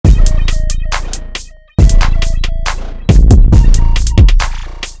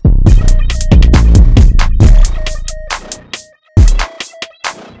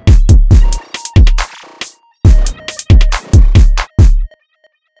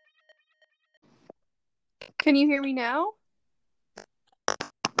Can you hear me now?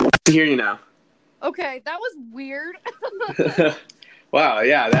 I hear you now. Okay, that was weird. Wow,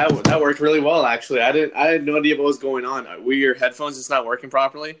 yeah, that worked really well. Actually, I had no idea what was going on. Were your headphones just not working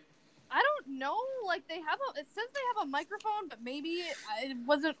properly? I don't know. Like it says they have a microphone, but maybe it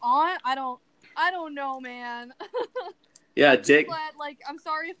wasn't on. I don't know, man. Yeah, Jake. I'm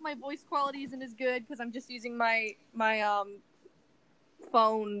sorry if my voice quality isn't as good because I'm just using my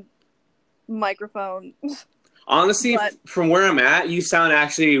phone microphone. Honestly, from where I'm at, you sound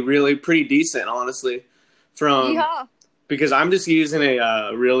actually really pretty decent. Honestly, because I'm just using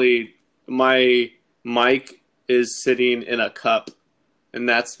my mic is sitting in a cup, and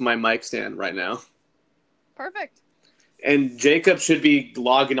that's my mic stand right now. Perfect. And Jacob should be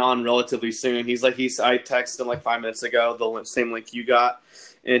logging on relatively soon. I texted him like 5 minutes ago, the same link you got,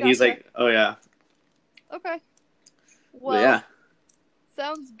 and gotcha. He's like, "Oh yeah." Okay. Well, yeah.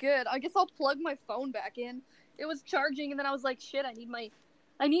 Sounds good. I guess I'll plug my phone back in. It was charging, and then I was like, "Shit, I need my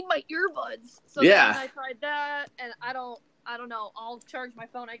earbuds." So yeah. Then I tried that, and I don't know. I'll charge my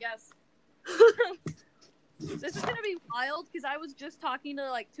phone, I guess. This is gonna be wild because I was just talking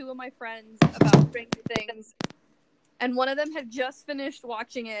to like two of my friends about Stranger Things, and one of them had just finished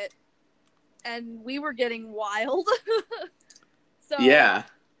watching it, and we were getting wild. So yeah,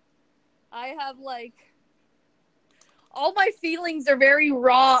 I have like all my feelings are very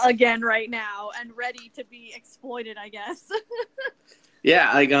raw again right now and ready to be exploited, I guess. Yeah,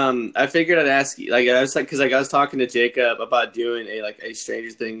 I figured I'd ask you, because I was talking to Jacob about doing a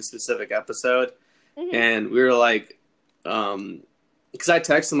Stranger Things specific episode, mm-hmm. And we were like, because I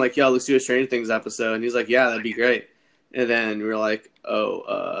texted him like, "Yo, let's do a Stranger Things episode," and he's like, "Yeah, that'd be great." And then we were like,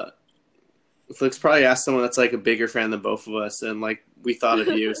 let's probably ask someone that's like a bigger fan than both of us, and like we thought of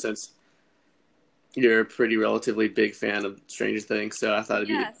you since you're a pretty relatively big fan of Stranger Things, so I thought it'd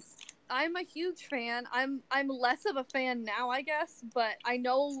be. Yes. I'm a huge fan. I'm less of a fan now, I guess, but I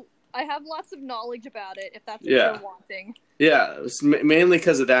know I have lots of knowledge about it. If that's what you're wanting. Yeah, it was mainly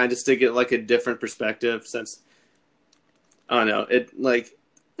because of that, just to get like a different perspective. Since I don't know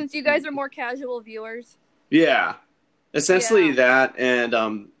since you guys are more casual viewers. Yeah, essentially that, and I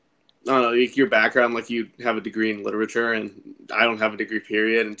don't know your background. Like you have a degree in literature, and I don't have a degree.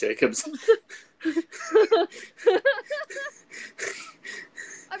 Period. And Jacob's.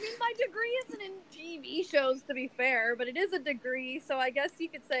 I mean, my degree isn't in TV shows, to be fair, but it is a degree, so I guess you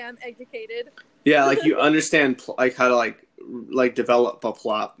could say I'm educated. Yeah, like you understand how to develop a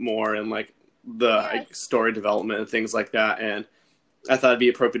plot more and like the story development and things like that. And I thought it'd be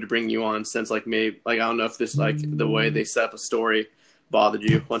appropriate to bring you on since maybe I don't know if this the way they set up a story bothered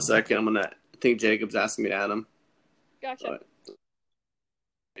you. 1 second, I think Jacob's asking me to add him. Gotcha.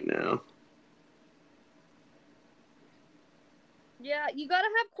 Right now. Yeah, you gotta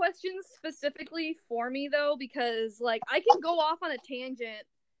have questions specifically for me, though, because, I can go off on a tangent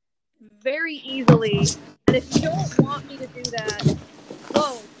very easily, and if you don't want me to do that...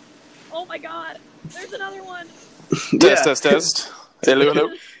 Oh my god! There's another one! Test. Hello.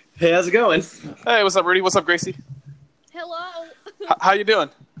 Hey, how's it going? Hey, what's up, Rudy? What's up, Gracie? Hello! How you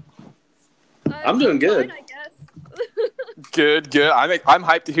doing? I'm doing good. Fine, I guess. Good. I'm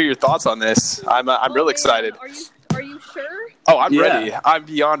hyped to hear your thoughts on this. I'm real excited. Are you sure? Oh, I'm ready. I'm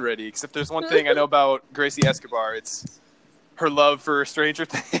beyond ready. Because if there's one thing I know about Gracie Escobar, it's her love for Stranger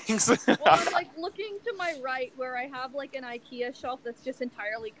Things. Well, I'm looking to my right where I have an IKEA shelf that's just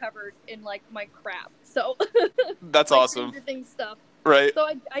entirely covered in my crap. So that's awesome. Stranger Things stuff. Right. So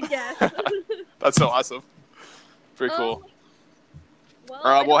I guess. That's so awesome. Pretty cool.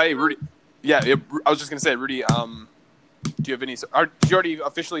 Well, hey, Rudy. Yeah, I was just gonna say, Rudy. Do you have any? Did you already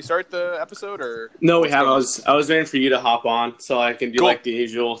officially start the episode, or no? We haven't. I was waiting for you to hop on so I can do cool. The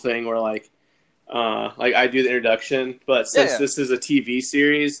usual thing where I do the introduction. But since this is a TV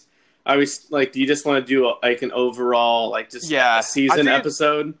series, I was do you just want to do an overall a season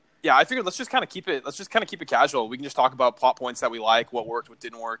episode? Yeah, I figured let's just kind of keep it casual. We can just talk about plot points that we like, what worked, what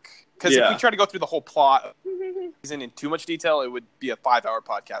didn't work. Because if we try to go through the whole plot in too much detail, it would be a 5-hour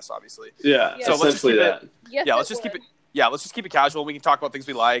podcast, obviously. Yeah, so essentially that. Let's just keep it. Yeah, let's just keep it casual. We can talk about things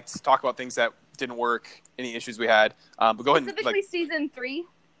we liked, talk about things that didn't work, any issues we had. But go ahead and specifically season 3.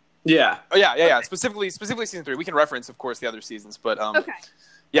 Yeah. Oh yeah. Okay. Specifically season 3. We can reference, of course, the other seasons. But okay.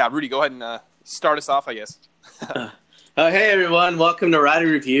 Yeah, Rudy, go ahead and start us off, I guess. Hey everyone, welcome to Roddy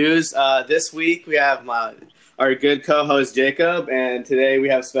Reviews. This week we have our good co-host Jacob, and today we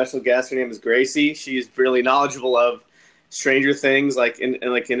have a special guest. Her name is Gracie. She's really knowledgeable of Stranger Things, in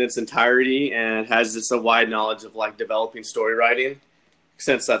its entirety, and has just a wide knowledge of developing story writing,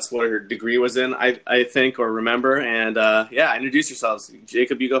 since that's what her degree was in, I think or remember. And introduce yourselves.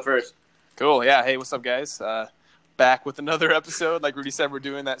 Jacob, you go first. Cool. Yeah. Hey, what's up, guys? Back with another episode. Like Rudy said, we're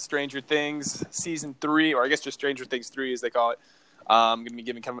doing that Stranger Things season 3, or I guess just Stranger Things 3 as they call it. I'm going to be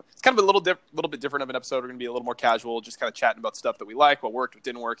giving it's kind of a little bit different of an episode. We're going to be a little more casual, just kind of chatting about stuff that we like, what worked, what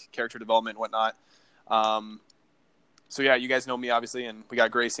didn't work, character development, and whatnot. So yeah, you guys know me obviously, and we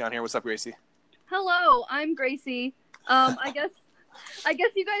got Gracie on here. What's up, Gracie? Hello, I'm Gracie. I guess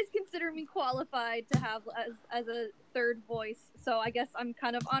you guys consider me qualified to have as a third voice, so I guess I'm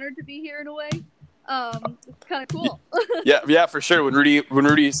kind of honored to be here in a way. It's kind of cool. yeah, for sure. When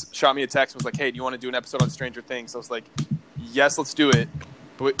Rudy shot me a text and was like, "Hey, do you want to do an episode on Stranger Things?" I was like, "Yes, let's do it."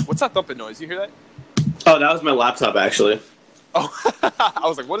 But wait, what's that thumping noise? You hear that? Oh, that was my laptop, actually. Oh, I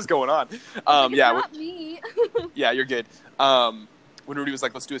was like, "What is going on?" Yeah, not me. Yeah, you're good. When Rudy was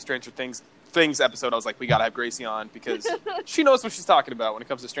like, "Let's do a Stranger Things episode," I was like, "We gotta have Gracie on because she knows what she's talking about when it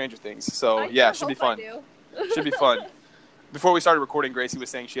comes to Stranger Things." So yeah, it should be fun. Should be fun. Before we started recording, Gracie was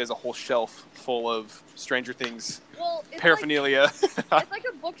saying she has a whole shelf full of Stranger Things paraphernalia. It's like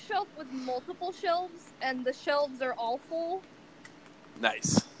a bookshelf with multiple shelves, and the shelves are all full.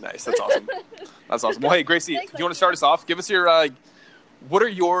 Nice. That's awesome. That's awesome. Well, hey, Gracie, Thanks, do you want to start us off? Give us your, what are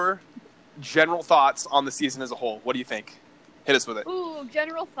your general thoughts on the season as a whole? What do you think? Hit us with it. Ooh,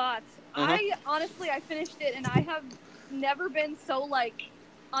 general thoughts. Mm-hmm. I finished it, and I have never been so,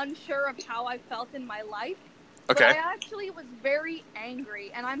 unsure of how I felt in my life. Okay. But I actually was very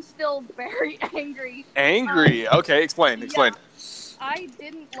angry, and I'm still very angry. Angry? Okay, explain. Yeah, I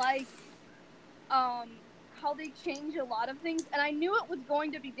didn't like how they changed a lot of things, and I knew it was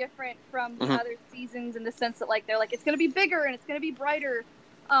going to be different from the other seasons in the sense that, they're like, it's going to be bigger, and it's going to be brighter,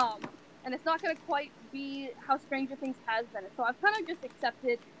 and it's not going to quite be how Stranger Things has been. So I've kind of just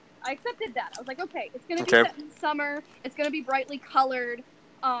accepted that. I was like, okay, it's going to be set in summer, it's going to be brightly colored,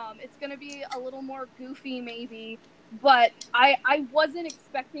 it's going to be a little more goofy maybe, but I wasn't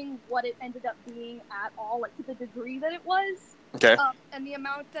expecting what it ended up being at all, to the degree that it was. Okay. And the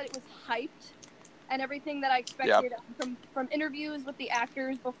amount that it was hyped and everything that I expected from interviews with the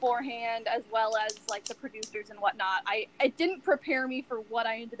actors beforehand, as well as the producers and whatnot. It didn't prepare me for what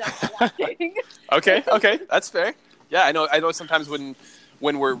I ended up watching. Okay, that's fair. Yeah, I know sometimes when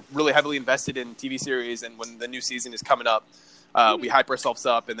we're really heavily invested in TV series and when the new season is coming up, we hype ourselves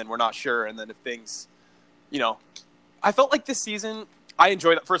up and then we're not sure. And then if things, I felt like this season, I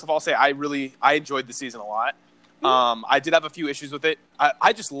enjoyed it. First of all, I enjoyed the season a lot. I did have a few issues with it.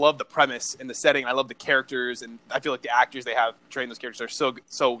 I just love the premise and the setting. I love the characters, and I feel like the actors they have trained those characters are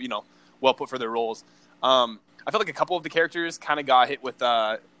so well put for their roles. I felt like a couple of the characters kind of got hit with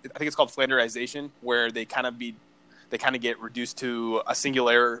I think it's called flanderization, where they kind of get reduced to a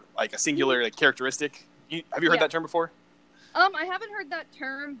singular characteristic. Have you heard that term before? I haven't heard that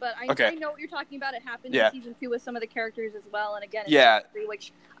term, but I know what you're talking about. It happened in season 2 with some of the characters as well, and again, in season 3,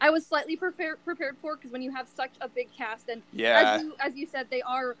 which I was slightly prepared for, because when you have such a big cast, and as you said, they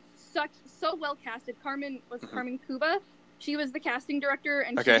are so well casted. Carmen Cuba. She was the casting director,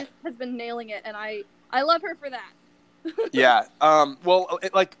 and she just has been nailing it, and I love her for that. Yeah. Well,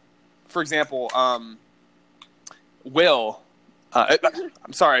 for example, Will.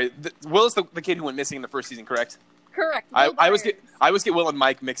 I'm sorry. Will is the kid who went missing in the first season, correct? Correct. I always get Will and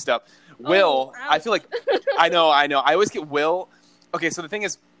Mike mixed up. Will, I feel like I know. I always get Will. Okay, so the thing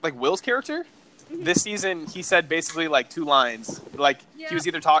is, Will's character this season, he said basically 2 lines. He was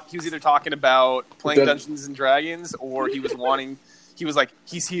either talking about playing Dungeons and Dragons, or he was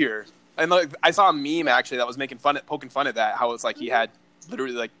he's here. And I saw a meme actually that was poking fun at that, how it's he had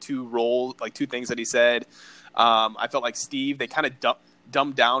literally 2 things that he said. I felt like Steve, they kind of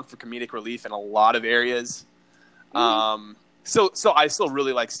dumbed down for comedic relief in a lot of areas. So I still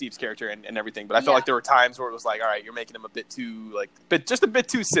really like Steve's character and everything, but I felt like there were times where it was all right, you're making him a bit too just a bit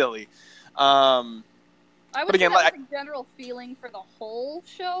too silly. I would say that was a general feeling for the whole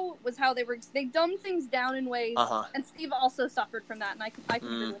show, was how they dumbed things down in ways, and Steve also suffered from that, and I can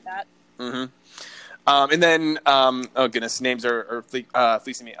agree with that. Mm-hmm. And then oh goodness, names are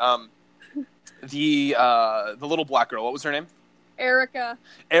fleecing me. The little black girl, what was her name? Erica,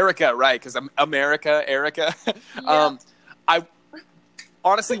 right? Because I'm Erica. Yeah. I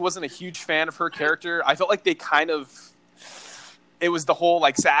honestly wasn't a huge fan of her character. I felt like they it was the whole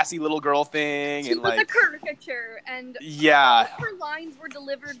sassy little girl thing. She was a caricature, and her lines were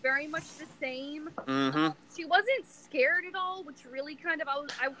delivered very much the same. Mm-hmm. She wasn't scared at all, which really kind of I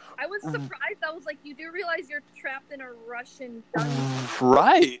was surprised. I was like, you do realize you're trapped in a Russian dungeon,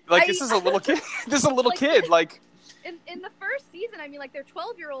 right? This is a little kid. This is a little kid. In the first season, I mean, they're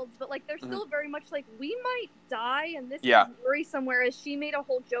 12-year-olds, but they're still very much we might die, and this is worrisome. Whereas she made a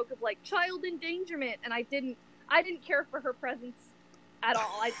whole joke of child endangerment, and I didn't care for her presence at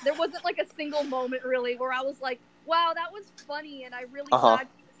all. There wasn't like a single moment really where I was like, wow, that was funny, and I really Uh-huh. glad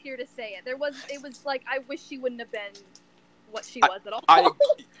she was here to say it. It was like, I wish she wouldn't have been what she was at all.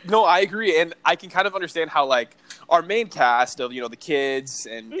 No, I agree, and I can kind of understand how like our main cast of the kids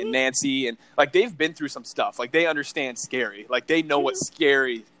and Nancy and like they've been through some stuff. Like they understand scary. Like they know what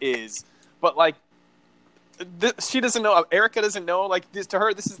scary is, but like she doesn't know. Erica doesn't know. Like to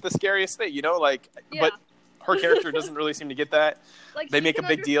her, this is the scariest thing. Like, Yeah. but her character doesn't really seem to get that. Like, they she make a can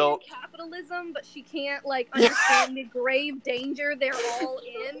big deal. understand capitalism, but she can't like understand the grave danger they're all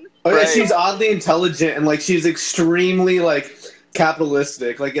in. Oh yeah, Right. she's oddly intelligent and like she's extremely like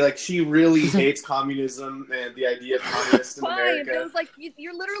capitalistic. Like she really hates communism and the idea of communists in Fine, America. but it was like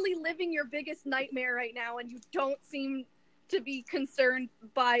you're literally living your biggest nightmare right now, and you don't seem to be concerned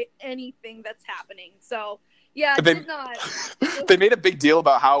by anything that's happening. So yeah, it did not. They made a big deal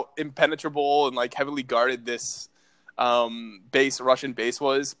about how impenetrable and like heavily guarded this Russian base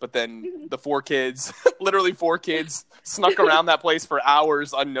was, but then the literally four kids snuck around that place for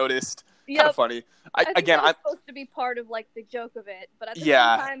hours unnoticed. Yep. Kind of funny. I think that was supposed to be part of like the joke of it, but at the same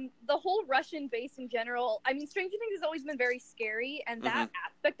time, the whole Russian base in general. I mean, Stranger Things has always been very scary, and that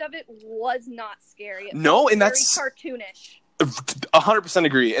aspect of it was not scary. It No, was and very that's cartoonish. 100%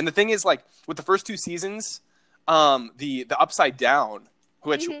 agree. And the thing is, like with the first two seasons, the Upside Down,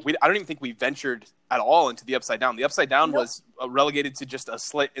 which I don't even think we ventured at all into the Upside Down. The Upside Down was relegated to just a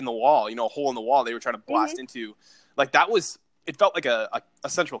slit in the wall, a hole in the wall they were trying to blast into. Like that was. It felt like a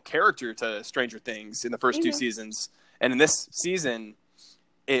central character to Stranger Things in the first two seasons. And in this season,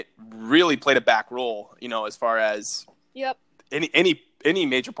 it really played a back role, as far as any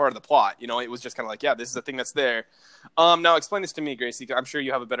major part of the plot. It was just kind of like, yeah, this is a thing that's there. Now explain this to me, Gracie. I'm sure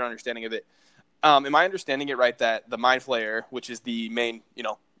you have a better understanding of it. Am I understanding it right that the Mind Flayer, which is the main,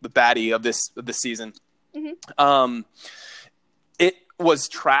 the baddie of this season, it was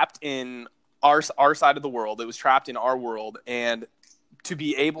trapped in our side of the world. It was trapped in our world, and to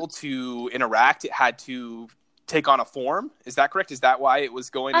be able to interact, it had to take on a form. Is that correct? Is that why it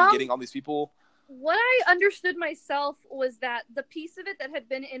was going and getting all these people? What I understood myself was that the piece of it that had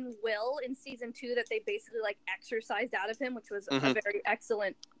been in Will in season 2 that they basically like exorcised out of him, which was a very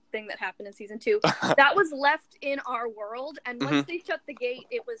excellent thing that happened in season 2, that was left in our world. And once they shut the gate,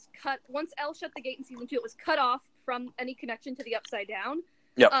 it was cut. Once Elle shut the gate in season 2, it was cut off from any connection to the Upside Down.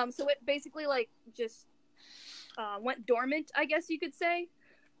 Yep. So it basically like just went dormant, I guess you could say.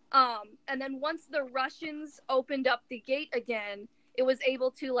 And then once the Russians opened up the gate again, it was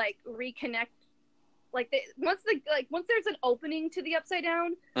able to like reconnect. Like once there's an opening to the Upside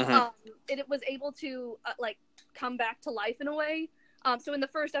Down, it was able to like come back to life in a way. So in the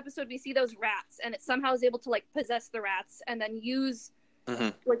first episode, we see those rats, and it somehow is able to like possess the rats and then use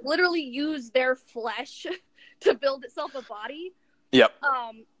like literally use their flesh to build itself a body. Yep.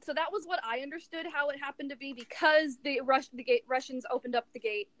 So that was what I understood how it happened to be, because the Russians opened up the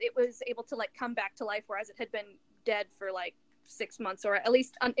gate. It was able to like come back to life, whereas it had been dead for like 6 months, or at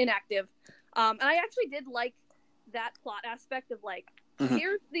least inactive. And I actually did like that plot aspect of like,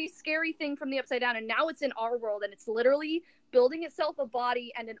 here's the scary thing from the Upside Down, and now it's in our world, and it's literally building itself a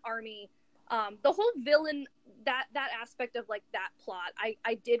body and an army. The whole villain, that aspect of like that plot,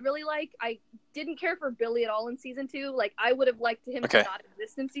 I did really like. I didn't care for Billy at all in season 2. Like I would have liked him to not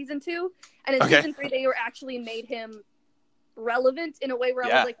exist in season 2. And in season 3, they were actually made him relevant in a way where I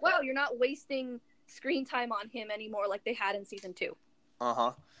was like, wow, you're not wasting screen time on him anymore like they had in season 2.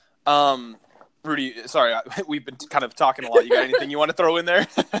 Rudy, sorry, we've been kind of talking a lot. You got anything you want to throw in there?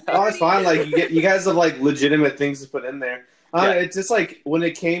 Oh, it's fine. Like you guys have like legitimate things to put in there. It's just like when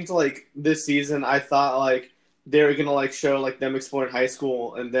it came to like this season, I thought like they were gonna like show like them exploring high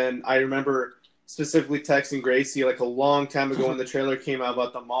school, and then I remember specifically texting Gracie like a long time ago when the trailer came out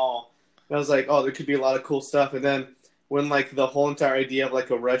about the mall. And I was like, oh, there could be a lot of cool stuff. And then when like the whole entire idea of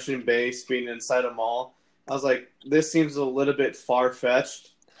like a Russian base being inside a mall, I was like, this seems a little bit far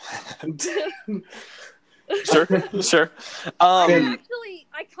fetched. Sure. Actually,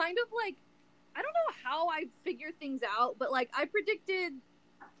 I kind of like, I don't know how I figure things out, but like I predicted,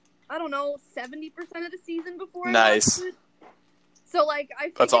 I don't know, 70% of the season before. Nice. I watched it. So like I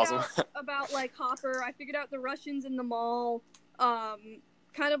figured That's awesome. out about like Hopper. I figured out the Russians in the mall.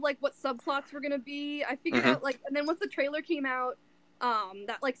 Kind of like what subplots were gonna be. I figured out like, and then once the trailer came out,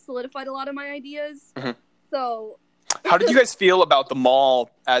 that like solidified a lot of my ideas. So. How did you guys feel about the mall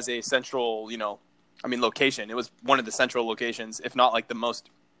as a central, location? It was one of the central locations, if not like the most,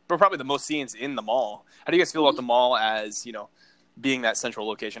 but probably the most scenes in the mall. How do you guys feel about the mall as, being that central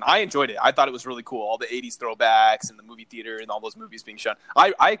location? I enjoyed it. I thought it was really cool. All the 80s throwbacks and the movie theater and all those movies being shown.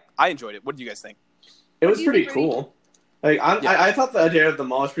 I enjoyed it. What did you guys think? It was pretty cool. Like Yeah. I thought the idea of the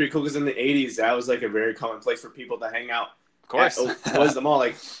mall was pretty cool because in the '80s that was like a very common place for people to hang out. Of course. Was the mall.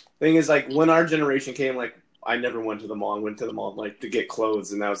 Like thing is like when our generation came, like I never went to the mall. I went to the mall like to get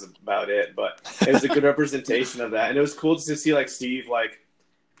clothes, and that was about it. But it was a good representation of that, and it was cool to see like Steve like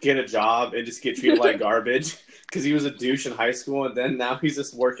get a job and just get treated like garbage because he was a douche in high school, and then now he's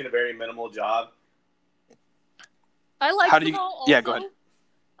just working a very minimal job. I like the mall also. Yeah, go ahead.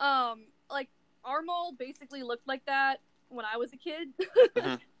 Like our mall basically looked like that when I was a kid.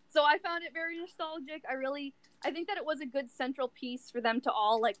 Mm-hmm. So I found it very nostalgic. I think that it was a good central piece for them to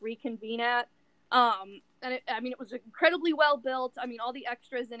all like reconvene at. And it was incredibly well built. I mean, all the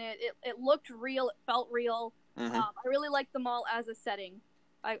extras in it looked real. It felt real. Mm-hmm. I really liked the mall as a setting.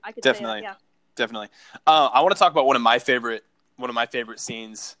 I could Definitely. say that, yeah. Definitely. I want to talk about one of my favorite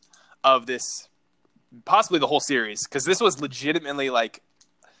scenes of this, possibly the whole series, because this was legitimately like,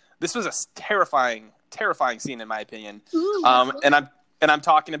 this was a terrifying scene in my opinion. Ooh, and I'm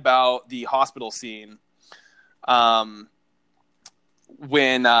talking about the hospital scene, when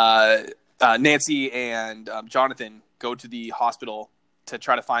Nancy and Jonathan go to the hospital to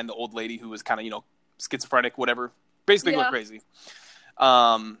try to find the old lady who was kind of schizophrenic, whatever, basically going crazy.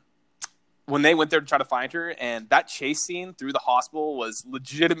 When they went there to try to find her, and that chase scene through the hospital was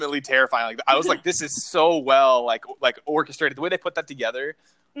legitimately terrifying. Like I was like, this is so well like orchestrated. The way they put that together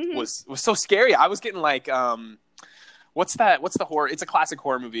was so scary. I was getting like, what's that? What's the horror? It's a classic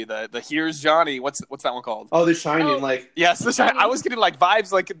horror movie. The Here's Johnny. What's that one called? Oh, The Shining. Like yes, The Shining. I was getting like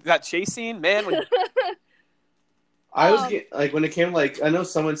vibes like that chase scene, man. I was getting, like when it came like I know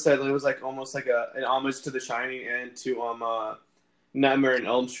someone said it was like almost like an homage to The Shining and to Nightmare on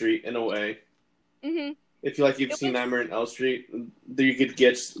Elm Street in a way. Mm-hmm. If you've seen Nightmare on Elm Street, you could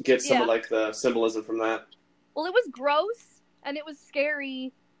get some of like the symbolism from that. Well, it was gross and it was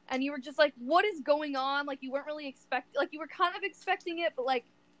scary, and you were just like, "What is going on?" Like you weren't really you were kind of expecting it, but like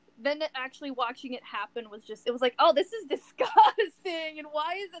then actually watching it happen was just, it was like, "Oh, this is disgusting, and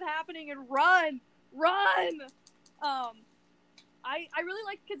why is it happening?" And run. I really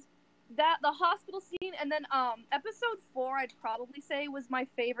liked because the hospital scene, and then episode 4 I'd probably say was my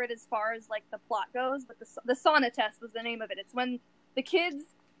favorite as far as like the plot goes, but the sauna test was the name of it. It's when the kids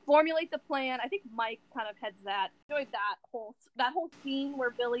formulate the plan. I think Mike kind of heads that. Enjoyed that whole scene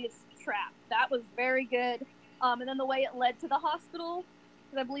where Billy is trapped. That was very good. And then the way it led to the hospital,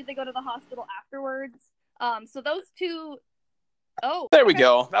 because I believe they go to the hospital afterwards. So those two. Oh, there we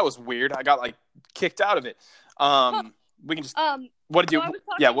go. That was weird. I got like kicked out of it. We can just. What did you? What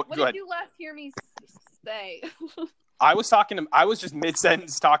did you last hear me say? I was just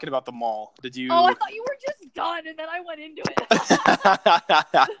mid-sentence talking about the mall. Did you? Oh, I thought you were just done, and then I went into it.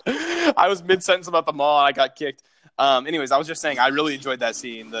 I was mid-sentence about the mall, and I got kicked. Anyways, I was just saying I really enjoyed that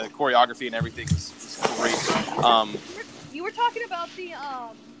scene. The choreography and everything was great. You were talking about the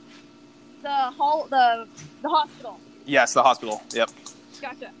hospital. Yes, the hospital. Yep.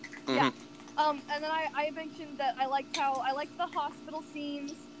 Gotcha. Mm-hmm. Yeah. And then I mentioned that I liked the hospital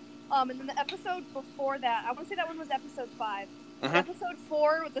scenes. And then the episode before that, I want to say that one was episode 5. Mm-hmm. Episode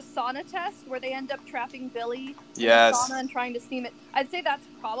 4 with the sauna test, where they end up trapping Billy in the sauna and trying to steam it. I'd say that's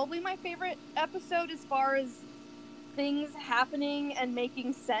probably my favorite episode as far as things happening and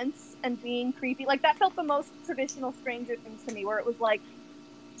making sense and being creepy. Like, that felt the most traditional Stranger Things to me, where it was like,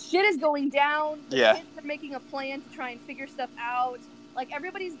 shit is going down, the kids are making a plan to try and figure stuff out. Like,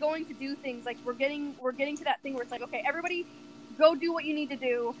 everybody's going to do things. Like, we're getting to that thing where it's like, okay, everybody go do what you need to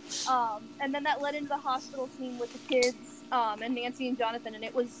do. And then that led into the hospital scene with the kids, and Nancy and Jonathan, and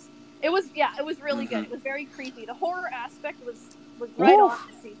it was really good. It was very creepy. The horror aspect was right on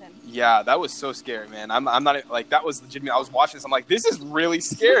this season. Yeah, that was so scary, man. I'm not like, that was legitimate. I was watching this. I'm like, this is really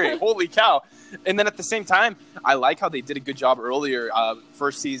scary. Holy cow. And then at the same time, I like how they did a good job earlier,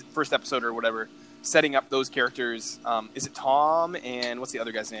 first episode or whatever, setting up those characters. Is it Tom and what's the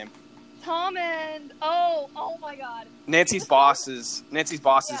other guy's name? Tom and oh my god. Nancy's boss is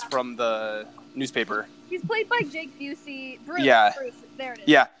from the newspaper. He's played by Jake Busey. Bruce, there it is.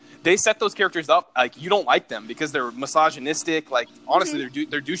 Yeah. They set those characters up like you don't like them because they're misogynistic. Like honestly,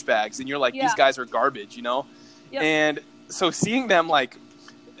 they're douchebags, and you're like, these guys are garbage, you know. Yep. And so seeing them like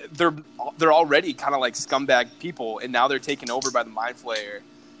they're already kind of like scumbag people, and now they're taken over by the Mind Flayer.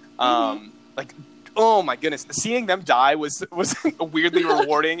 Like, oh my goodness, seeing them die was weirdly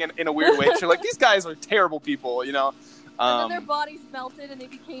rewarding in a weird way. You're like, these guys are terrible people, you know. And then their bodies melted and they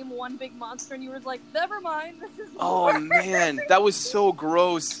became one big monster, and you were like, never mind, this is man, that was so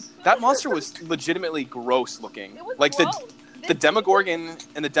gross. That monster was legitimately gross looking. It was like gross. the Demogorgon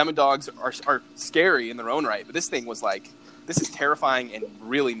and the Demodogs are scary in their own right, but this thing was this is terrifying and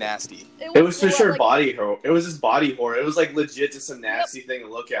really nasty. It was for sure body horror. It was just body horror. It was like legit just a nasty thing to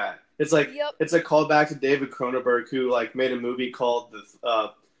look at. It's like it's a callback to David Cronenberg, who like made a movie called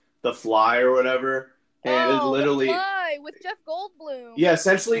the Fly or whatever, and it literally The Fly with Jeff Goldblum. Yeah,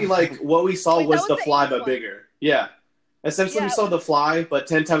 essentially like what we saw was the Fly but bigger. Yeah, essentially we saw the Fly but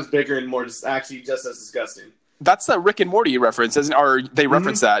 10 times bigger and more, just as disgusting. That's the Rick and Morty reference, isn't? Or they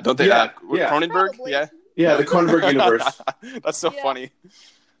reference that, don't they? Yeah, Cronenberg. Probably. Yeah, the Cronenberg universe. That's so funny.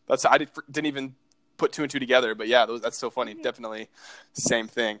 I didn't even put 2 and 2 together, but yeah, that's so funny. Definitely same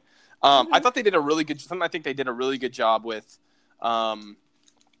thing. I thought they did a really good. Something I think they did a really good job with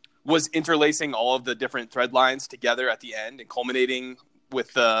was interlacing all of the different thread lines together at the end and culminating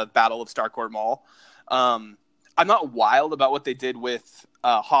with the Battle of Starcourt Mall. I'm not wild about what they did with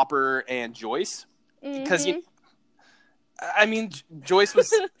Hopper and Joyce because Joyce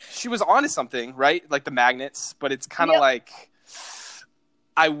she was onto something, right? Like the magnets, but it's kind of like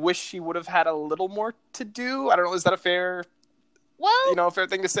I wish she would have had a little more to do. I don't know. Is that a fair? Well, fair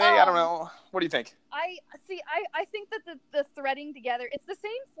thing to say. I don't know. What do you think? I think that the threading together, it's the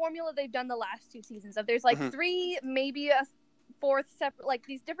same formula they've done the last 2 seasons. Of there's like 3, maybe a 4th separate, like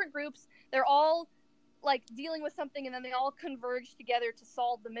these different groups. They're all like dealing with something, and then they all converge together to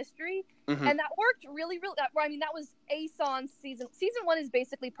solve the mystery, and that worked really. That was Ason's season. Season 1 is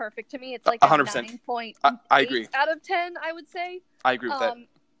basically perfect to me. It's like 100%. 9.8 I agree. out of 10, I would say. I agree with that.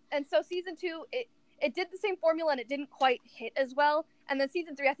 And so season 2, it did the same formula and it didn't quite hit as well. And then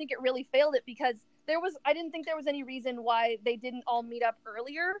season 3, I think it really failed it because I didn't think there was any reason why they didn't all meet up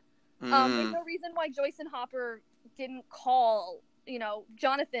earlier. There's no reason why Joyce and Hopper didn't call,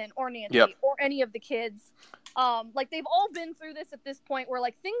 Jonathan or Nancy or any of the kids. Like they've all been through this at this point where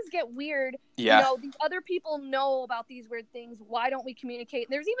like things get weird. Yeah. These other people know about these weird things. Why don't we communicate?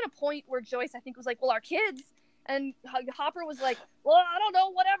 And there's even a point where Joyce, I think, was like, well, our kids. And Hopper was like, well, I don't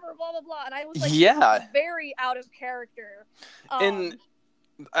know, whatever, blah, blah, blah. And I was like, very out of character. I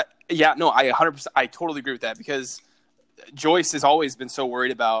 100%, I totally agree with that because Joyce has always been so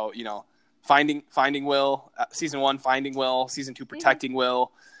worried about, finding Will, season 1, finding Will, season 2, protecting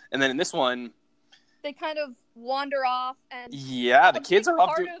Will. And then in this one, they kind of wander off. And the kids are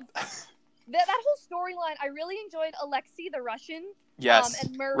off. That whole storyline, I really enjoyed Alexei the Russian. Yes.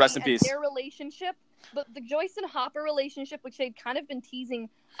 And Murray Rest in peace. Their relationship. But the Joyce and Hopper relationship, which they'd kind of been teasing,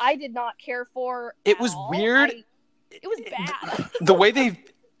 I did not care for. It was weird. It was bad. The way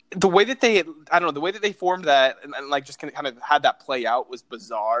that they formed that and like just kind of had that play out was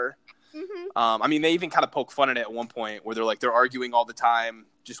bizarre. They even kind of poke fun at it at one point where they're arguing all the time.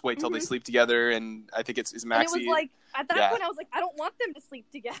 Just wait till they sleep together, and I think it's Maxie. And it was like at that point I was like, I don't want them to sleep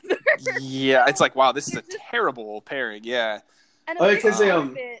together. It's like, wow, this is a terrible pairing. Yeah. And because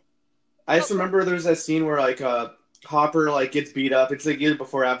I just remember there was that scene where like Hopper like gets beat up. It's like either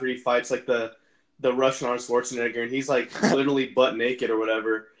before or after he fights like the Russian Arnold Schwarzenegger, and he's like literally butt naked or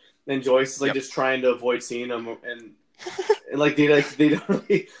whatever. And Joyce is like just trying to avoid seeing him, and like they don't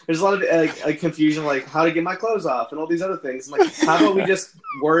really. There's a lot of like confusion, like how to get my clothes off and all these other things. I'm like, how about we just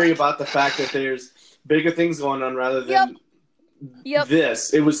worry about the fact that there's bigger things going on rather than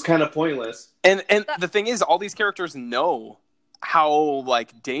this? It was kind of pointless. And the thing is, all these characters know how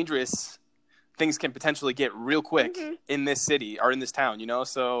like dangerous things can potentially get real quick in this city or in this town,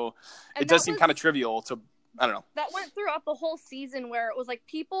 so it does seem kind of trivial to, I don't know. That went throughout the whole season where it was like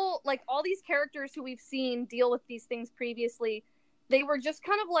people, like all these characters who we've seen deal with these things previously, they were just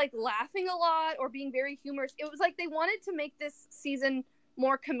kind of like laughing a lot or being very humorous. It was like they wanted to make this season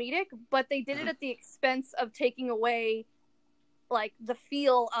more comedic, but they did it at the expense of taking away like the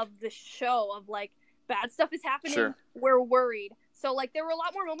feel of the show of like bad stuff is happening. Sure. We're worried. So like there were a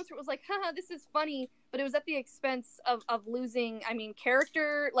lot more moments where it was like, haha, this is funny, but it was at the expense of losing,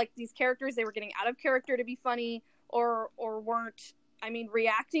 character. Like these characters, they were getting out of character to be funny or weren't,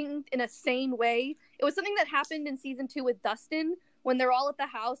 reacting in a sane way. It was something that happened in season 2 with Dustin when they're all at the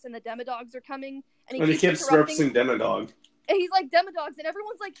house and the Demodogs are coming and he keeps referencing Demodog. And he's like, Demodogs, and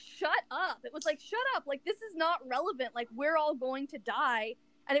everyone's like, shut up. It was like, shut up. Like, this is not relevant. Like, we're all going to die.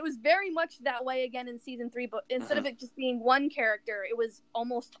 And it was very much that way again in season 3, but instead of it just being one character, it was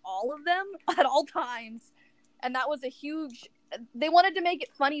almost all of them at all times. And that was a huge, they wanted to make it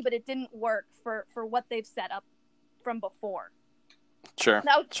funny, but it didn't work for what they've set up from before. Sure.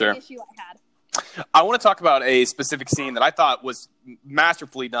 That was the issue I had. I want to talk about a specific scene that I thought was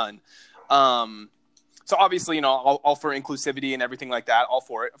masterfully done. So obviously, all for inclusivity and everything like that, all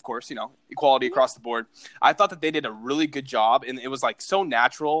for it, of course, equality across the board. I thought that they did a really good job, and it was like so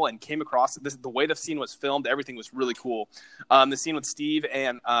natural and came across the way the scene was filmed. Everything was really cool. The scene with Steve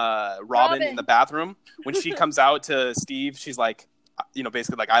and Robin in the bathroom, when she comes out to Steve, she's like,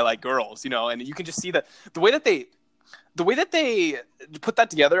 basically like, I like girls, and you can just see the way that they put that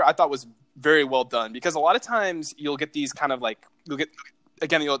together, I thought was very well done, because a lot of times you'll get these kind of like, at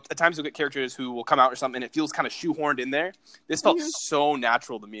times you'll get characters who will come out or something and it feels kind of shoehorned in there. This felt so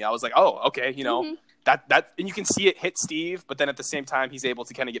natural to me. I was like, oh, okay, that, and you can see it hit Steve, but then at the same time, he's able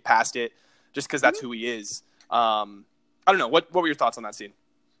to kind of get past it just because that's who he is. I don't know. What were your thoughts on that scene?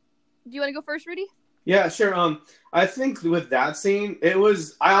 Do you want to go first, Rudy? Yeah, sure. I think with that scene,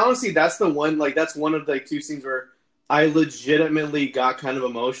 I honestly, that's the one, like, that's one of the two scenes where I legitimately got kind of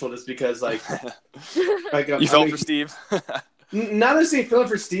emotional just because, like, you felt for Steve. Not necessarily feeling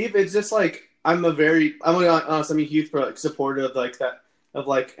for Steve. It's just like I'm a huge supporter of like that, of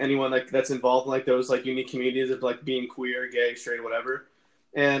like anyone like that's involved in like those like unique communities of like being queer, gay, straight, whatever.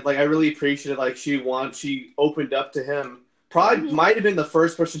 And like I really appreciated like she opened up to him. Probably might have been the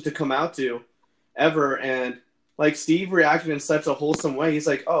first person to come out to ever, and like Steve reacted in such a wholesome way. He's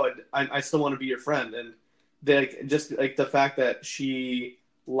like, "Oh, I still want to be your friend," and just like the fact that she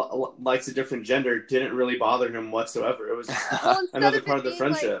likes a different gender didn't really bother him whatsoever. It was another part of the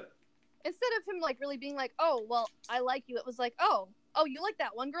friendship. Instead of him like really being like, oh, well, I like you, it was like, oh, you like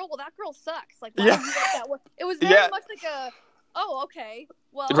that one girl? Well, that girl sucks. Like, why do you like that one? It was very much like okay,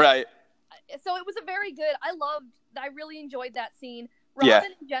 well, right. So it was a very good. I really enjoyed that scene.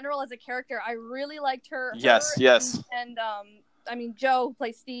 Robin in general as a character, I really liked her. Yes. And I mean, Joe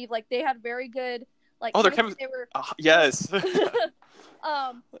plays Steve. Like they had very good. Like they're kind of. Yes.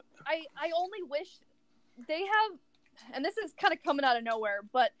 I only wish they have, and this is kind of coming out of nowhere,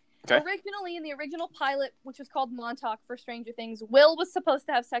 but originally in the original pilot, which was called Montauk for Stranger Things, Will was supposed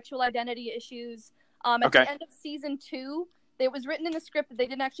to have sexual identity issues. At the end of season 2, it was written in the script that they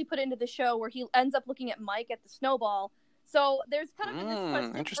didn't actually put it into the show, where he ends up looking at Mike at the snowball. So there's kind of been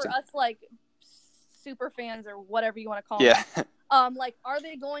this question for us, like super fans or whatever you want to call them. Like, are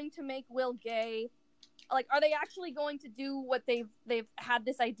they going to make Will gay? Like, are they actually going to do what they've had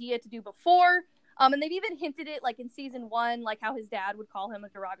this idea to do before? And they've even hinted it, like, in season 1, like, how his dad would call him a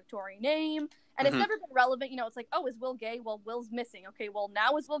derogatory name. And it's never been relevant. It's like, oh, is Will gay? Well, Will's missing. Okay, well,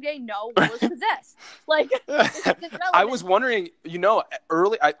 now is Will gay? No, Will is possessed. Like, it's I was wondering,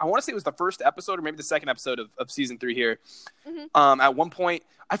 early, I want to say it was the first episode or maybe the second episode of season 3 here. At one point,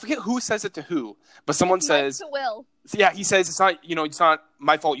 I forget who says it to who, but someone says, to Will. Yeah, he says, it's not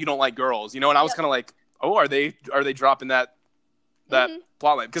my fault you don't like girls, and I was kind of like, oh, are they dropping that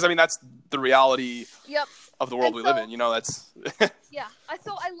plot line? Because I mean, that's the reality of the world we live in. That's yeah.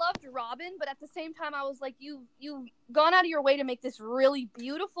 So I loved Robin, but at the same time, I was like, you've gone out of your way to make this really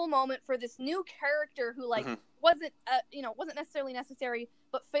beautiful moment for this new character who like wasn't necessarily necessary,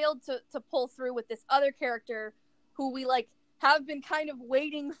 but failed to pull through with this other character who we like have been kind of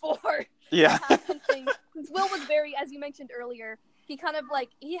waiting for. Yeah. Since Will was very, as you mentioned earlier, he kind of like,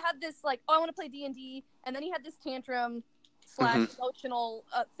 he had this like, oh, I want to play D&D, and then he had this tantrum / emotional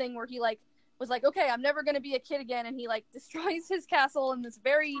thing where he like was like, okay, I'm never going to be a kid again, and he like destroys his castle in this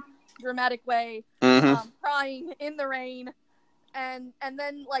very dramatic way, crying in the rain, and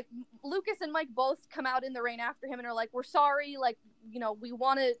then like Lucas and Mike both come out in the rain after him and are like, we're sorry, like, we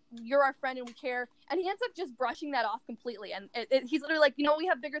want to, you're our friend and we care, and he ends up just brushing that off completely, and he's literally like, we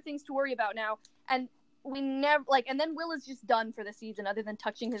have bigger things to worry about now, and we never like, and then Will is just done for the season other than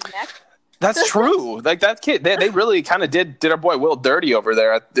touching his neck. That's true. Like that kid, they really kind of did our boy Will dirty over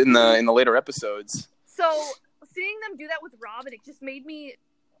there in the later episodes. So seeing them do that with Robin, it just made me.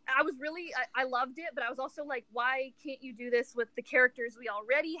 I loved it, but I was also like, why can't you do this with the characters we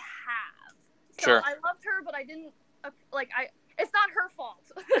already have? So sure. I loved her, but I didn't it's not her fault.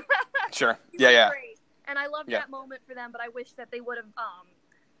 Sure. Yeah. Great. And I loved that moment for them, but I wish that they would have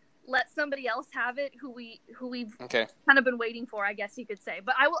let somebody else have it who we've kind of been waiting for, I guess you could say.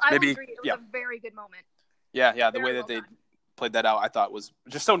 But I will agree. It was a very good moment. Yeah. The way that they played that out, I thought was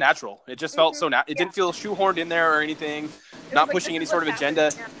just so natural. It just felt so it didn't feel shoehorned in there or anything, not like, pushing any sort of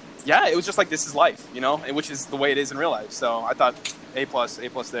agenda. Yeah, it was just like, this is life, and which is the way it is in real life. So I thought A+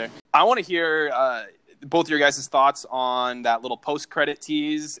 there. I want to hear both your guys' thoughts on that little post-credit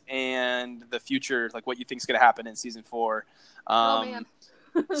tease and the future, like what you think is going to happen in season 4. Oh man.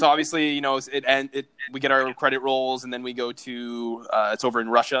 So obviously, we get our credit rolls, and then we go to it's over in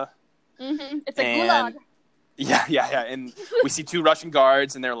Russia. It's a gulag. Yeah, and we see 2 Russian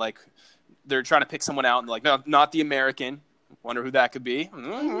guards, and they're trying to pick someone out, and they're like, no, not the American. Wonder who that could be.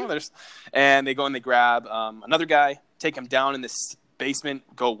 And they go and they grab another guy, take him down in this basement,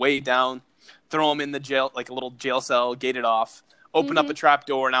 go way down, throw him in the jail, like a little jail cell, gate it off, open up a trap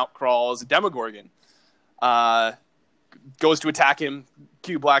door, and out crawls a Demogorgon. Goes to attack him,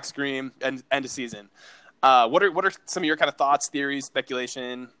 cue black scream, and end of season. What are some of your kind of thoughts, theories,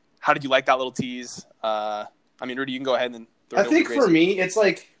 speculation? How did you like that little tease? I mean, Rudy, you can go ahead and throw it I think for me, it's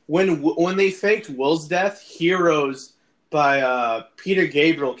like when they faked Will's death, Heroes by Peter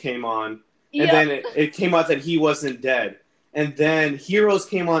Gabriel came on, and then it came out that he wasn't dead. And then Heroes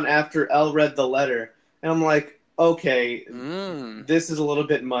came on after Elle read the letter, and I'm like, okay, this is a little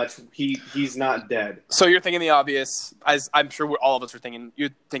bit much. He's not dead. So you're thinking the obvious, as I'm sure all of us are thinking. You're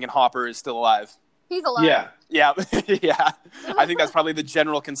thinking Hopper is still alive. He's alive. Yeah. Yeah. I think that's probably the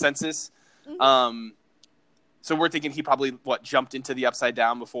general consensus. So we're thinking he probably jumped into the Upside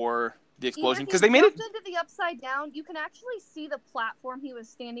Down before the explosion, because they made it into the Upside Down. You can actually see the platform he was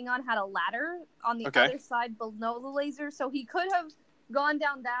standing on had a ladder on the other side below the laser, so he could have gone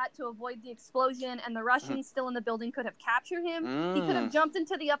down that to avoid the explosion, and the Russians still in the building could have captured him. He could have jumped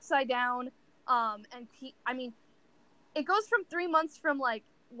into the Upside Down, and it goes from 3 months from like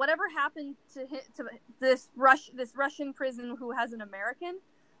whatever happened to this Russian prison who has an American.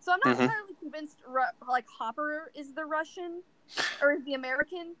 So I'm not entirely convinced like Hopper is the Russian or is the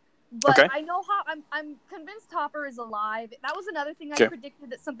American, but I know I'm convinced Hopper is alive. That was another thing I predicted,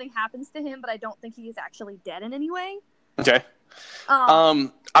 that something happens to him, but I don't think he is actually dead in any way. Okay.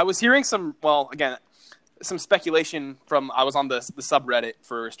 I was hearing some speculation from, I was on the subreddit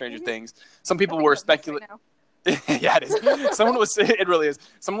for Stranger Things. Some people were speculating. Yeah, it is. It really is.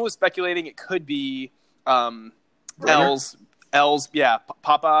 Someone was speculating it could be Elle's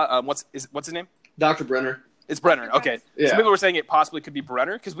Papa. What's his name? Dr. Brenner. It's Brenner. Okay. Yeah. Some people were saying it possibly could be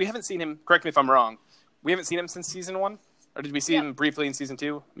Brenner, because we haven't seen him. Correct me if I'm wrong. We haven't seen him since season 1, or did we see him briefly in season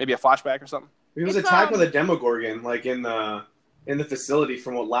 2? Maybe a flashback or something. He was attacked with a Demogorgon, like in the facility,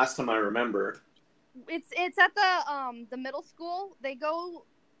 from what last time I remember. It's at the middle school.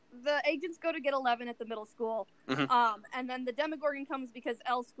 The agents go to get 11 at the middle school, and then the Demogorgon comes because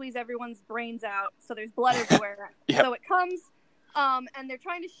Elle squeezed everyone's brains out, so there's blood everywhere. So it comes, and they're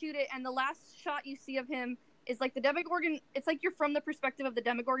trying to shoot it, and the last shot you see of him is like the Demogorgon. It's like you're from the perspective of the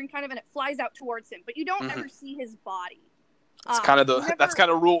Demogorgon, kind of, and it flies out towards him, but you don't ever see his body. It's that's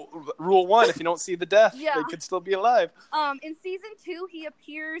kind of rule 1. If you don't see the death, they could still be alive. In season 2, he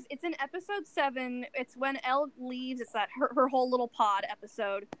appears. It's in episode 7. It's when Elle leaves. It's that her whole little pod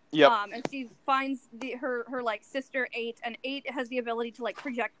episode. Yep. And she finds her like sister 8, and 8 has the ability to like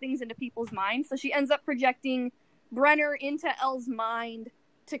project things into people's minds. So she ends up projecting Brenner into Elle's mind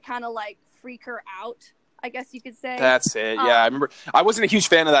to kind of like freak her out, I guess you could say. That's it. Yeah, I remember. I wasn't a huge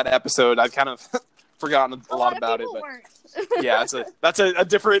fan of that episode. I've kind of forgotten a lot about it, but yeah, that's a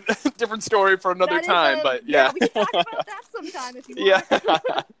different story for another time. But we can talk about that sometime if you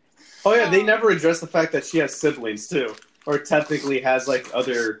want. Oh yeah, they never address the fact that she has siblings too, or technically has like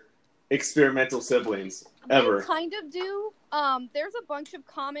other experimental siblings ever. They kind of do. There's a bunch of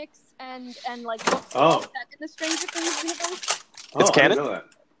comics and like books set in the Stranger Things universe. It's canon. I didn't know that.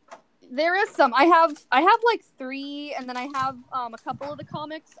 There is some. I have like 3, and then I have a couple of the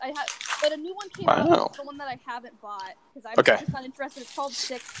comics. But a new one came out. It's the one that I haven't bought because I'm just not interested. It's called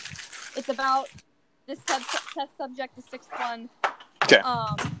 6. It's about this test subject, the 6th one. Okay.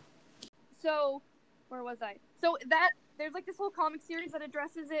 So where was I? So there's like this whole comic series that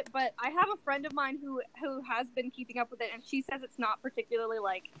addresses it, but I have a friend of mine who has been keeping up with it, and she says it's not particularly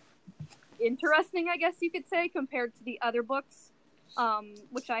like interesting, I guess you could say, compared to the other books.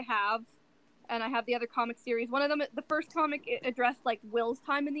 Which I have, and I have the other comic series. One of them, the first comic, it addressed like Will's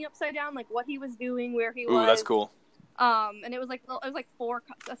time in the Upside Down, like what he was doing, where he was. Ooh, that's cool. And it was like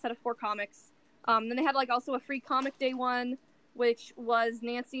a set of 4 comics. Then they had like also a free comic day one, which was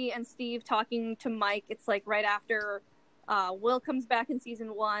Nancy and Steve talking to Mike. It's like right after Will comes back in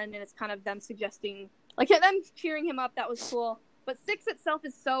season 1, and it's kind of them suggesting, like them cheering him up. That was cool. But 6 itself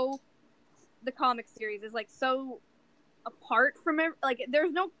is the comic series is like so apart from it. Like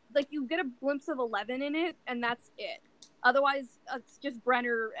there's no, like you get a glimpse of 11 in it, and that's it. Otherwise it's just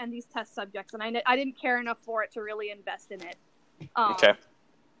Brenner and these test subjects, and I didn't care enough for it to really invest in it. Okay.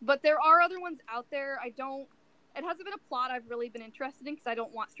 But there are other ones out there. It hasn't been a plot I've really been interested in because I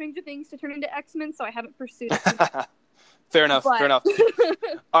don't want Stranger Things to turn into X-Men, so I haven't pursued it. Fair enough. All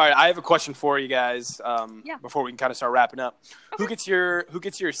right, I have a question for you guys before we can kind of start wrapping up. Okay. Who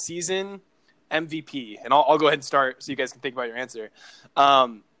gets your season MVP? And I'll go ahead and start so you guys can think about your answer.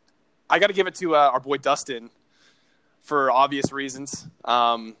 I got to give it to our boy Dustin for obvious reasons.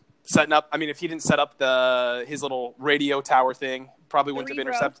 setting up. I mean, if he didn't set up his little radio tower thing, probably wouldn't have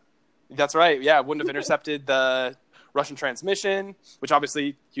intercepted. That's right. Yeah, wouldn't have intercepted the Russian transmission, which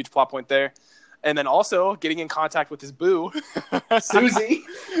obviously huge plot point there. And then also getting in contact with his boo, Susie,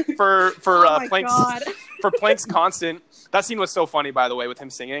 for Planck's God. for Planck's constant. That scene was so funny, by the way, with him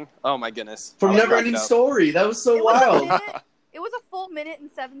singing. Oh my goodness! From Neverending Story. That was so wild. It was a full minute and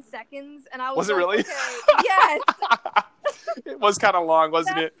 7 seconds, and I Was like, it really? Okay, yes. It was kind of long,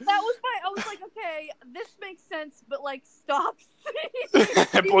 wasn't it? That was I was like, okay, this makes sense, but like, stop.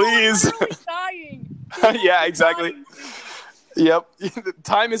 People Please. are literally dying. Yeah, exactly. Dying. Yep.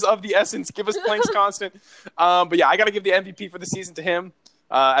 Time is of the essence. Give us Planck's constant. But yeah, I got to give the MVP for the season to him.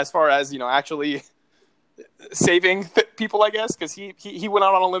 As far as, actually saving people, I guess, because he went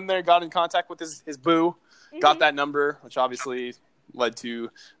out on a limb there, got in contact with his boo, got that number, which obviously led to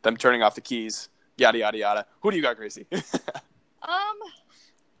them turning off the keys. Yada yada yada. Who do you got, Gracie?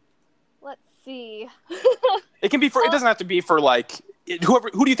 Let's see. It can be for. It doesn't have to be for like whoever.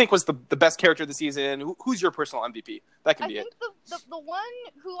 Who do you think was the best character of the season? Who's your personal MVP? That can be it. I think the one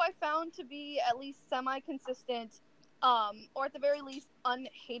who I found to be at least semi-consistent, or at the very least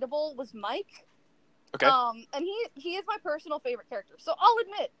unhateable, was Mike. Okay. And he is my personal favorite character. So I'll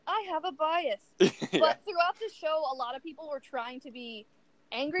admit I have a bias. Yeah. But throughout the show, a lot of people were trying to be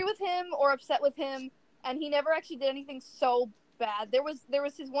angry with him or upset with him, and he never actually did anything so bad. There was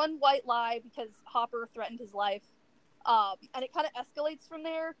his one white lie because Hopper threatened his life, and it kind of escalates from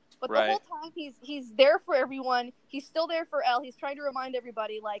there. But the whole time he's there for everyone. He's still there for Elle. He's trying to remind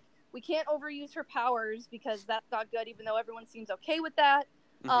everybody, like, we can't overuse her powers because that's not good, even though everyone seems okay with that.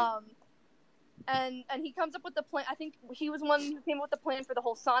 Mm-hmm. And he comes up with the plan. I think he was one who came up with the plan for the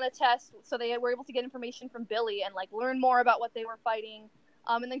whole sauna test, so they were able to get information from Billy and like learn more about what they were fighting.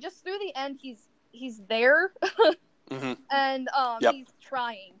 And then just through the end, he's there, mm-hmm. and he's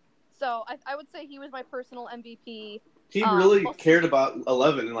trying. So I would say he was my personal MVP. He really cared about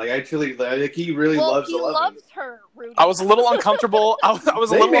 11, and he really loves 11. He loves her, Rudy. I was a little uncomfortable. I was a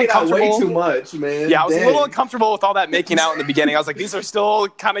they little made uncomfortable. Out way too much, man. Yeah, I was a little uncomfortable with all that making out in the beginning. I was like, these are still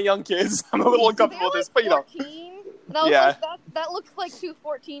kind of young kids. I'm a little uncomfortable with this, but 14? Like, that looks like two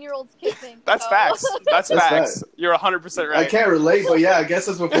 14-year-olds kissing. That's facts. That's facts. You're 100% right. I can't relate, but yeah, I guess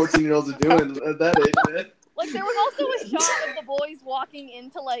that's what 14-year-olds are doing at that age, man. Like, there was also a shot of the boys walking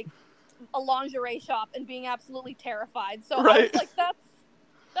into, like, a lingerie shop and being absolutely terrified. So I was like,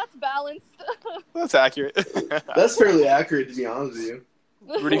 that's balanced. That's accurate. That's fairly accurate, to be honest with you.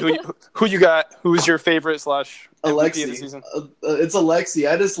 Rudy, who you got? Who's your favorite / MVP of the season? It's Alexei.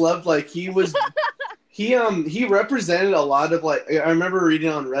 I just loved, like, he was he represented a lot of, like, I remember reading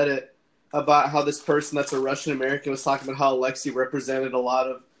on Reddit about how this person that's a Russian American was talking about how Alexei represented a lot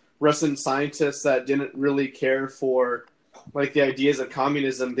of Russian scientists that didn't really care for, like, the ideas of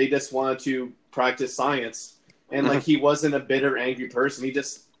communism. They just wanted to practice science, and like, he wasn't a bitter, angry person. He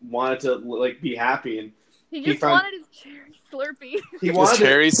just wanted to, like, be happy, and he just wanted his cherry Slurpee. He wanted his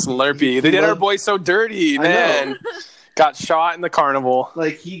cherry Slurpee. They did our boy so dirty, man. Got shot in the carnival.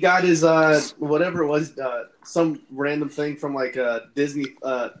 Like, he got his whatever it was, some random thing from like a Disney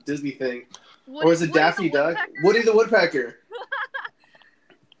thing, or was it Daffy Duck? Woody the Woodpecker.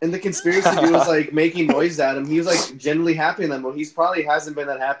 And the conspiracy dude was like making noise at him. He was like genuinely happy in that moment. He probably hasn't been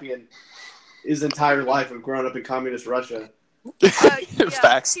that happy in his entire life of growing up in communist Russia.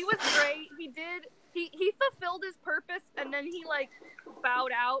 Facts. He was great. He fulfilled his purpose, and then he like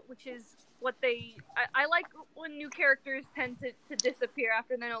bowed out, which is what I like when new characters tend to disappear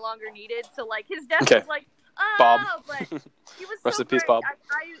after they're no longer needed. So like his death was like, Bob. But he was Rest so in peace, great. Bob.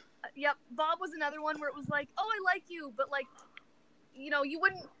 Yep, Bob was another one where it was like, oh, I like you, but like, it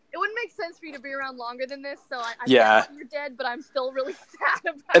wouldn't make sense for you to be around longer than this. So I get you're dead, but I'm still really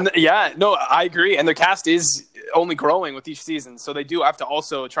sad about it. I agree. And the cast is only growing with each season, so they do have to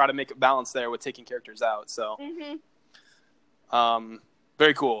also try to make a balance there with taking characters out. So,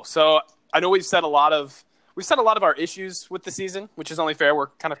 very cool. So I know we've said a lot of our issues with the season, which is only fair. We're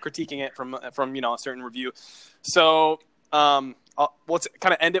kind of critiquing it from a certain review. So let's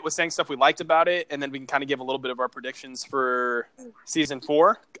kind of end it with saying stuff we liked about it, and then we can kind of give a little bit of our predictions for season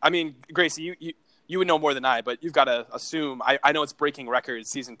 4. I mean, Gracie, you would know more than I, but you've got to assume. I know it's breaking records.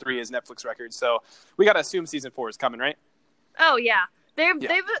 Season 3 is Netflix records, so we got to assume season 4 is coming, right? Oh yeah, they've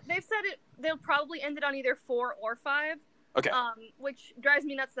said it. They'll probably end it on either 4 or 5. Okay. Which drives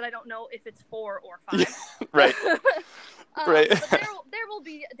me nuts that I don't know if it's 4 or 5. Right. Right. But there will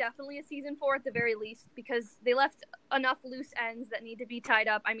be definitely a season 4 at the very least, because they left enough loose ends that need to be tied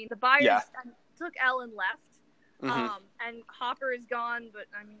up. I mean, the Byers took Elle and left, and Hopper is gone, but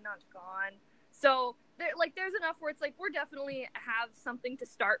I mean, not gone. So there's enough where it's like we're definitely have something to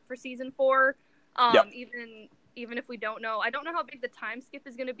start for season 4. Yep. Even if we don't know. I don't know how big the time skip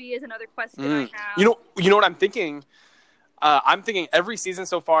is going to be is another question I have. You know what I'm thinking? I'm thinking every season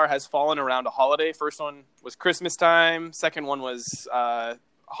so far has fallen around a holiday. First one was Christmas time. Second one was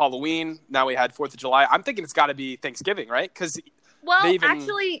Halloween. Now we had 4th of July. I'm thinking it's got to be Thanksgiving, right? Because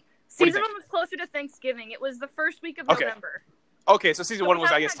actually, season 1 was closer to Thanksgiving. It was the first week of November. Okay, so season 1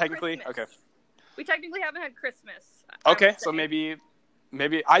 was, I guess, technically Christmas. okay. We technically haven't had Christmas. Okay, so maybe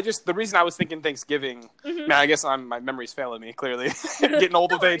the reason I was thinking Thanksgiving, man, I guess my memory's failing me, clearly. Getting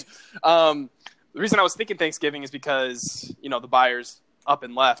old with age. The reason I was thinking Thanksgiving is because, the buyers up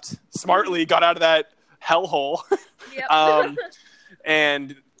and left smartly got out of that hellhole. Yep.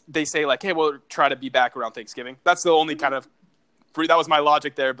 And they say, like, hey, we'll try to be back around Thanksgiving. That's the only kind of that was my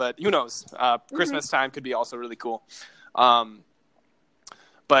logic there, but who knows? Christmas time could be also really cool.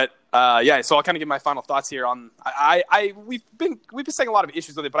 But so I'll kind of give my final thoughts here on. We've been saying a lot of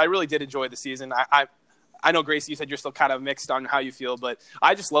issues with it, but I really did enjoy the season. I know, Gracie, you said you're still kind of mixed on how you feel, but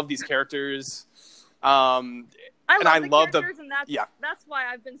I just love these characters. I love the characters, and that's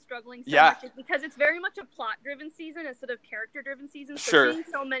why I've been struggling so much, is because it's very much a plot-driven season instead of character-driven season. So sure. Seeing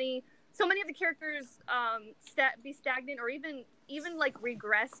so many of the characters be stagnant or even like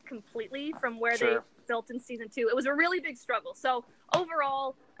regress completely from where they built in season 2, it was a really big struggle. So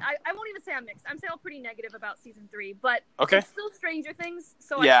overall, I won't even say I'm mixed. I'm still pretty negative about season 3, but it's still Stranger Things,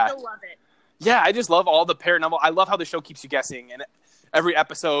 so I still love it. Yeah, I just love all the paranormal. I love how the show keeps you guessing, and every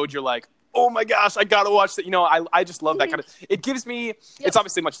episode you're like, oh my gosh, I gotta watch that. I just love that kind of. It gives me. It's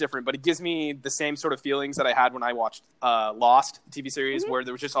obviously much different, but it gives me the same sort of feelings that I had when I watched Lost, the TV series, where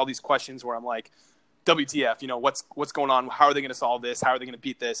there was just all these questions where I'm like, WTF? What's going on? How are they going to solve this? How are they going to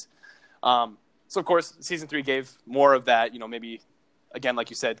beat this? So of course, season 3 gave more of that. Maybe again, like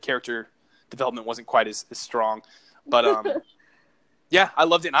you said, character development wasn't quite as strong, but yeah, I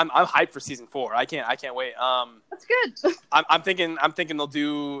loved it. And I'm hyped for season 4. I can't wait. That's good. I'm thinking they'll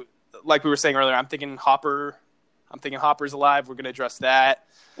do, like we were saying earlier. I'm thinking Hopper's alive. We're going to address that.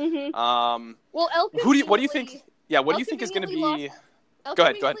 Well, what do you think? Yeah, what do you think is going to be? Go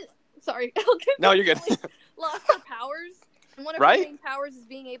ahead. Sorry. No, you're good. Lost her powers, and one of her main powers is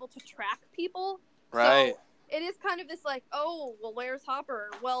being able to track people. Right. So it is kind of this like, oh, well, where's Hopper?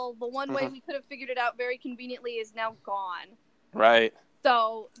 Well, the one way we could have figured it out very conveniently is now gone. Right.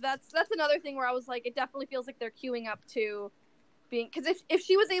 So that's another thing where I was like, it definitely feels like they're queuing up to being, because if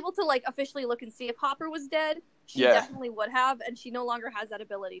she was able to like officially look and see if Hopper was dead, she definitely would have, and she no longer has that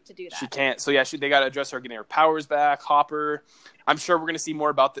ability to do that. She can't. So they got to address her getting her powers back. Hopper. I'm sure we're going to see more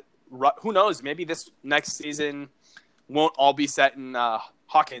about who knows? Maybe this next season won't all be set in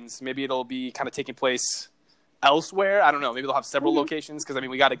Hawkins. Maybe it'll be kind of taking place elsewhere. I don't know. Maybe they'll have several locations, because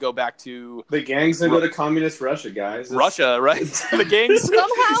we got to go back to the gangs that go to communist Russia, guys. Russia, right? The gangs. Somehow,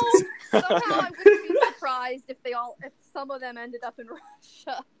 I wouldn't be surprised if some of them ended up in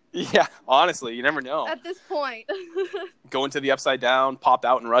Russia. Yeah, honestly, you never know. At this point, go into the Upside Down, pop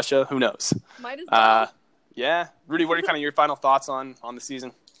out in Russia. Who knows? Might as well. Yeah, Rudy, what are kind of your final thoughts on the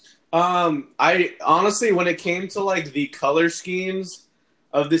season? I honestly, when it came to like the color schemes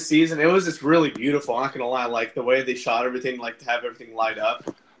of this season, it was just really beautiful. I'm not gonna lie, like the way they shot everything, like to have everything light up.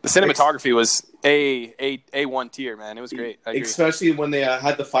 The cinematography was A1 tier, man. It was great. I agree. Especially when they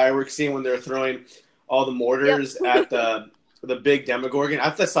had the fireworks scene when they were throwing all the mortars at the big Demogorgon.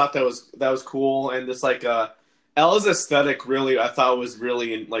 I just thought that was cool, and just like Ella's aesthetic really, I thought was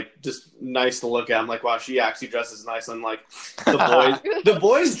really like just nice to look at. I'm like, wow, she actually dresses nice. Unlike the boys, the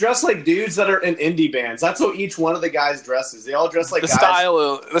boys dress like dudes that are in indie bands. That's how each one of the guys dresses. They all dress like the guys.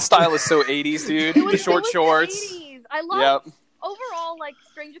 The style is so 80s, dude. The short shorts. The 80s. I love. Yep. Overall, like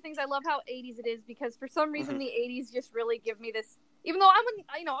Stranger Things, I love how 80s it is, because for some reason the 80s just really give me this. Even though I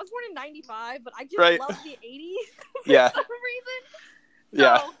was born in '95, but I just love the 80s for some reason.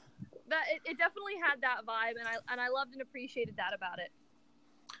 So, that it definitely had that vibe, and I loved and appreciated that about it.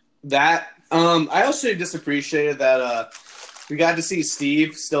 That I also just appreciated that we got to see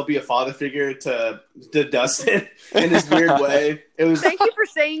Steve still be a father figure to Dustin in his weird way. It was. Thank you for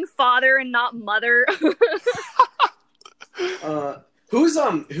saying father and not mother. Who is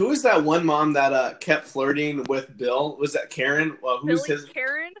that one mom that kept flirting with Bill? Was that Karen? Well, who's Billy,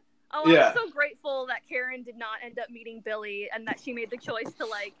 Karen? Oh, yeah. I'm so grateful that Karen did not end up meeting Billy, and that she made the choice to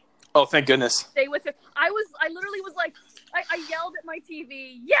like. Oh, thank goodness. Stay with him. I literally was like, I yelled at my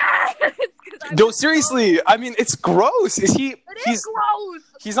TV, yes! No, seriously. I mean, it's gross. He's gross.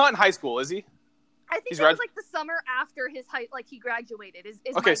 He's not in high school, is he? I think He's it was like the summer after his like he graduated. Is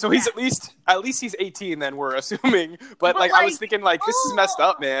okay, my so guess. he's at least he's 18 then, we're assuming. But like, like, I was thinking like this is messed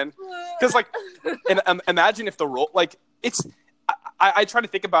up, man. Because like, and imagine if the role like it's. I try to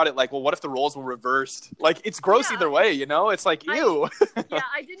think about it like, well, what if the roles were reversed? Like, it's gross either way, you know? It's like, ew.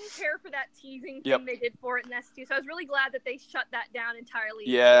 I didn't care for that teasing thing they did for it in S2, so I was really glad that they shut that down entirely.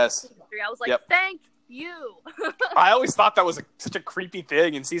 Yes. I was like, thank you. I always thought that was such a creepy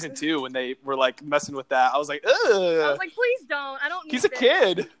thing in season 2 when they were like messing with that. I was like, ugh. I was like, please don't. I don't need He's a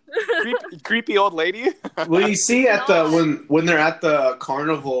kid. Creepy old lady. Well, you see at the when they're at the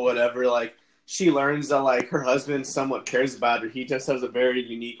carnival or whatever, like, she learns that like her husband somewhat cares about her. He just has a very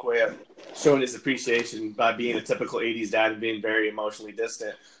unique way of showing his appreciation by being a typical 80s dad and being very emotionally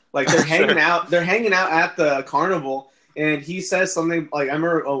distant. Like they're hanging out at the carnival, and he says something like, I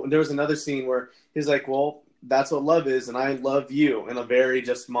remember there was another scene where he's like, well, that's what love is, and I love you, in a very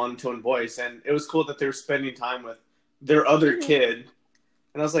just monotone voice. And it was cool that they were spending time with their other kid.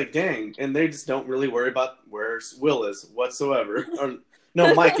 And I was like, dang, and they just don't really worry about where Will is whatsoever. Or,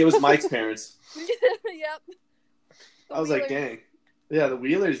 no, Mike. It was Mike's parents. Yep. I was like, dang. Yeah, the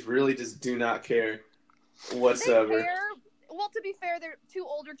Wheelers really just do not care whatsoever. They care. Well, to be fair, their 2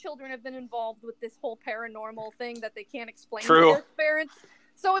 older children have been involved with this whole paranormal thing that they can't explain to their parents.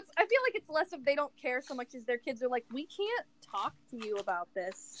 So I feel like it's less of they don't care so much as their kids are like, we can't talk to you about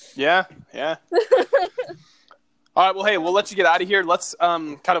this. Yeah. All right, well, hey, we'll let you get out of here. Let's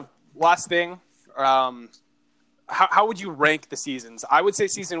kind of last thing. How would you rank the seasons? I would say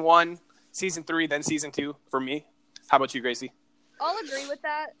season 1, season 3, then season 2 for me. How about you, Gracie? I'll agree with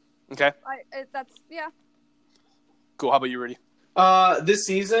that. Okay. Yeah. Cool. How about you, Rudy? This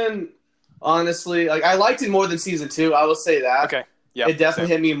season, honestly, like I liked it more than season 2. I will say that. Okay. Yeah. It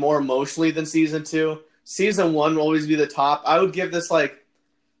definitely hit me more emotionally than season 2. Season 1 will always be the top. I would give this like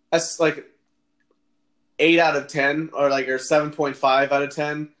 8 out of 10 or 7.5 out of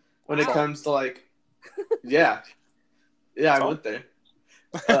 10 when it comes to like, yeah. Yeah, I went there.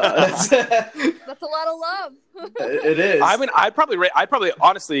 That's a lot of love. It is. I mean, I'd probably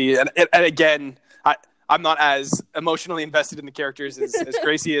honestly, and again, I'm not as emotionally invested in the characters as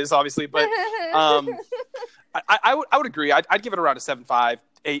Gracie is, obviously, but I would agree. I'd give it around a 7.5,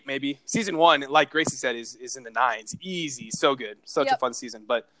 8 maybe. Season 1, like Gracie said, is in the 9s. Easy, so good, such a fun season.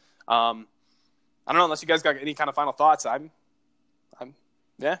 But I don't know, unless you guys got any kind of final thoughts. I'm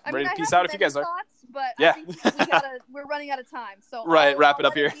ready to peace out if you guys are. But yeah, I think we're running out of time. So wrap it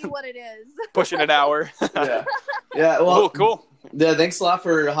up here. See what it is. Pushing an hour. Yeah. Well, cool. Yeah, thanks a lot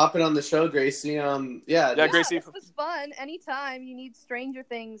for hopping on the show, Gracie. Gracie. This was fun. Anytime you need Stranger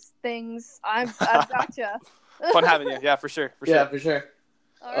Things, I've gotcha. Fun having you. Yeah, for sure. Yeah, for sure.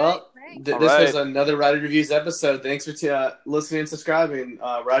 All right, this was another Rider Reviews episode. Thanks for listening and subscribing.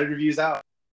 Rider Reviews out.